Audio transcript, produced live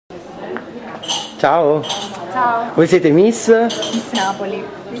Ciao. Ciao. Voi siete Miss? Miss Napoli.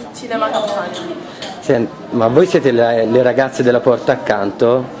 Miss Cinema Campania. Ma voi siete le ragazze della porta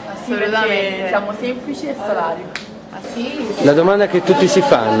accanto? Assolutamente. Siamo semplici e solari. Ah sì? La domanda che tutti si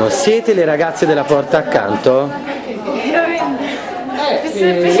fanno, siete le ragazze della porta accanto?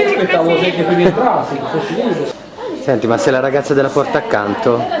 Aspettavo che tu rientrassi. Senti, ma sei la ragazza della porta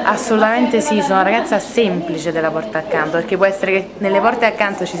accanto? Assolutamente sì, sono una ragazza semplice della porta accanto, perché può essere che nelle porte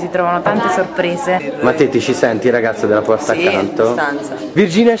accanto ci si trovano tante sorprese. Ma te ti ci senti ragazza della porta accanto? Sì, abbastanza.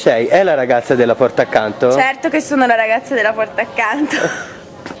 Virginia Cei è la ragazza della porta accanto? Certo che sono la ragazza della porta accanto.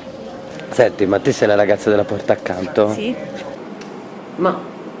 Senti, ma te sei la ragazza della porta accanto? Sì. Ma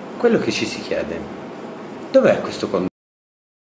quello che ci si chiede, dov'è questo condominio?